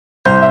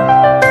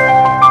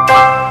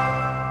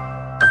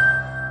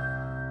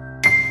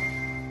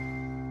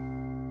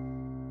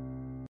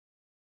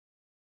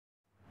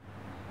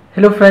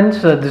Hello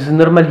friends, this is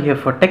Nirmal here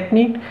for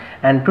Technique,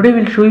 and today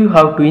we'll show you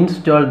how to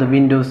install the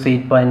Windows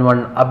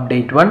 8.1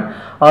 Update 1,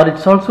 or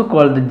it's also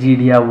called the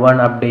GDR 1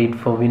 update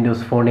for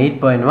Windows Phone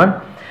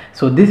 8.1.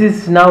 So this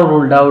is now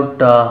rolled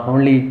out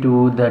only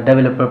to the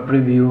developer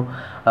preview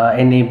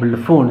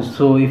enabled phones.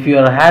 So if you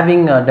are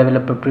having a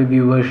developer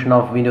preview version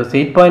of Windows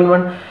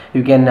 8.1,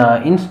 you can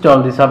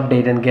install this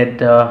update and get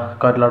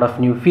quite a lot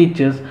of new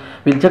features.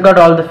 We'll check out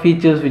all the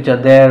features which are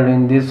there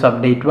in this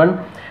update 1.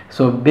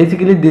 So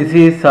basically this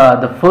is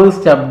the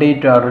first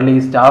update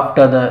released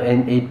after the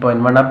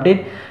 8.1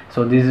 update.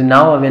 So this is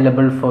now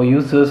available for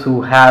users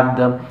who have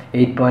the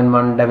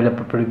 8.1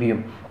 developer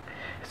preview.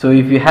 So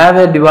if you have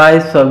a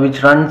device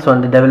which runs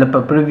on the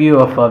developer preview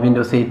of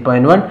Windows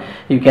 8.1,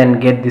 you can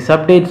get this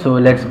update. So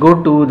let's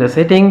go to the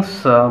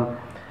settings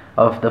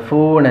of the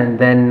phone and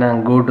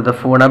then go to the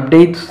phone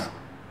updates.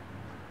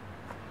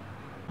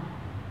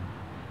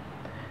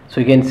 So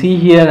you can see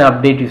here an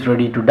update is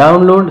ready to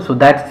download. So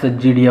that's the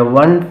GDR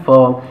 1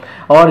 for,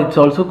 or it's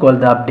also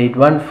called the update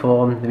 1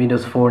 for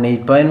Windows Phone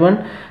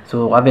 8.1.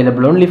 So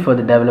available only for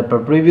the developer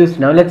previews.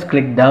 Now let's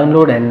click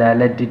download and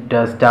let it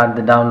start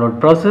the download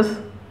process.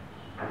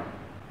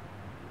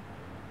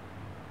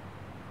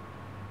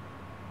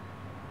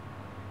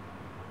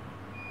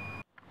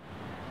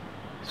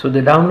 So the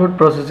download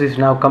process is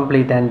now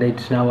complete and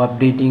it's now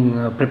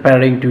updating,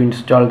 preparing to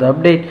install the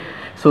update.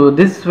 So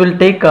this will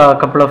take a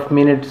couple of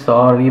minutes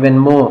or even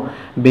more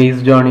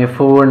based on your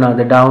phone,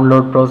 the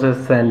download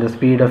process and the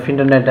speed of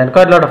internet and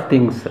quite a lot of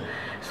things.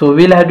 So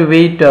we'll have to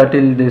wait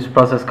till this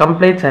process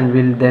completes, and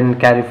we'll then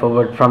carry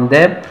forward from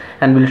there,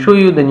 and we'll show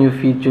you the new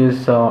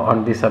features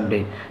on this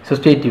update. So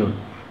stay tuned.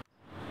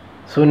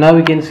 So now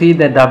we can see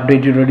that the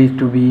update is ready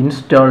to be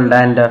installed,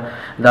 and the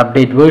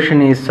update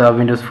version is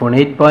Windows Phone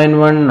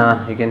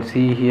 8.1. You can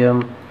see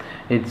here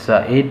it's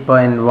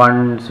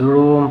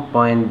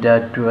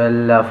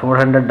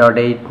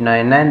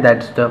 8.10.12.400.899.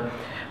 that's the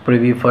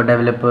preview for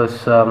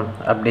developers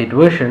update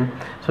version.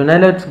 So now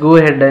let's go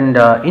ahead and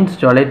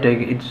install it.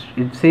 It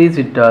says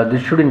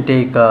this shouldn't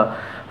take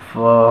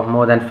for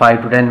more than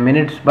 5 to 10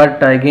 minutes,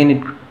 but again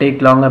it could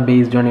take longer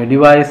based on your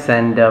device,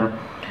 and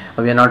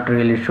we are not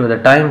really sure the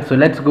time. So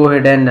let's go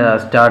ahead and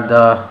start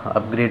the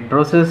upgrade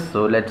process.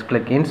 So let's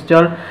click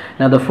install.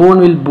 Now the phone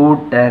will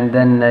boot, and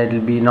then it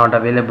will be not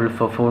available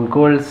for phone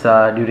calls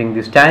during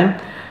this time.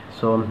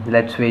 So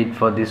let's wait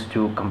for this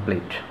to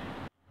complete.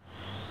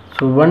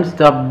 So once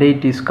the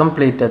update is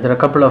complete, there are a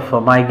couple of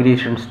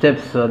migration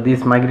steps.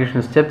 These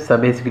migration steps are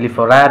basically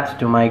for apps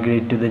to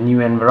migrate to the new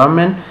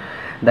environment,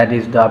 that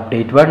is the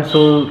update 1.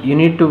 So you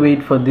need to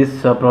wait for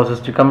this process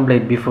to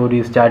complete before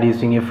you start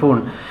using your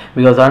phone,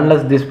 because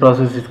unless this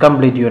process is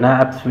complete, your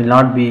apps will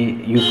not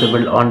be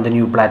usable on the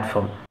new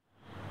platform.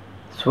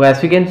 So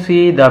as you can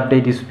see, the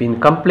update is been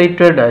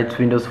completed. It's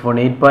Windows Phone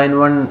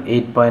 8.1,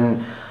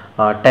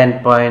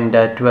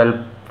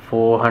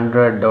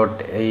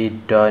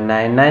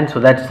 8.10.12.400.899. so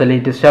that's the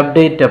latest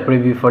update. A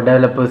preview for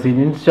developers is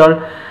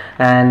installed,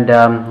 and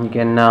you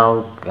can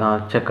now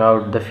check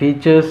out the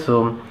features.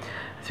 So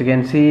as you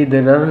can see,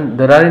 there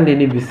aren't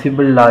any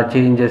visible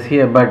changes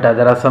here, but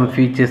there are some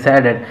features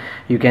added.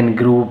 You can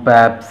group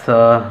apps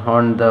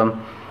on the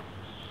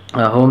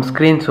home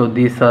screen. So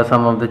these are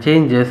some of the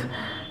changes.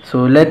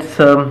 So let's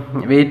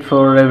wait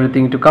for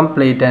everything to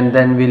complete, and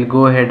then we'll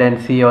go ahead and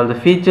see all the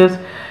features.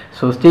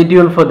 So stay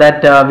tuned for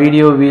that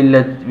video.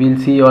 We'll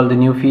see all the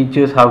new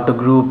features, how to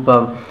group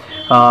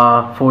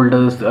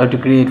folders, to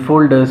create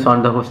folders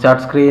on the start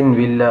screen.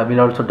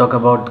 We'll also talk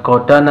about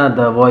Cortana,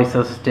 the voice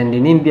assistant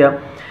in India,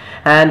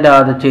 and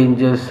the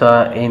changes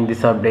in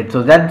this update.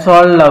 So that's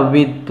all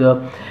with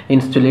the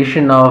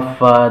installation of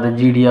the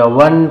GDR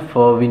 1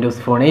 for Windows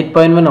Phone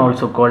 8.1,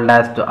 also called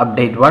as the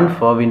update 1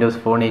 for Windows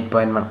Phone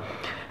 8.1.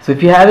 So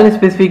if you have any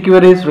specific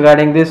queries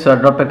regarding this,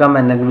 drop a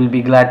comment and we'll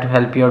be glad to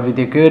help you out with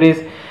your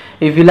queries.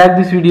 If you like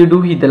this video,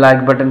 do hit the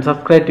like button,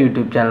 subscribe to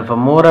YouTube channel for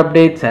more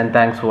updates, and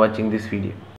thanks for watching this video.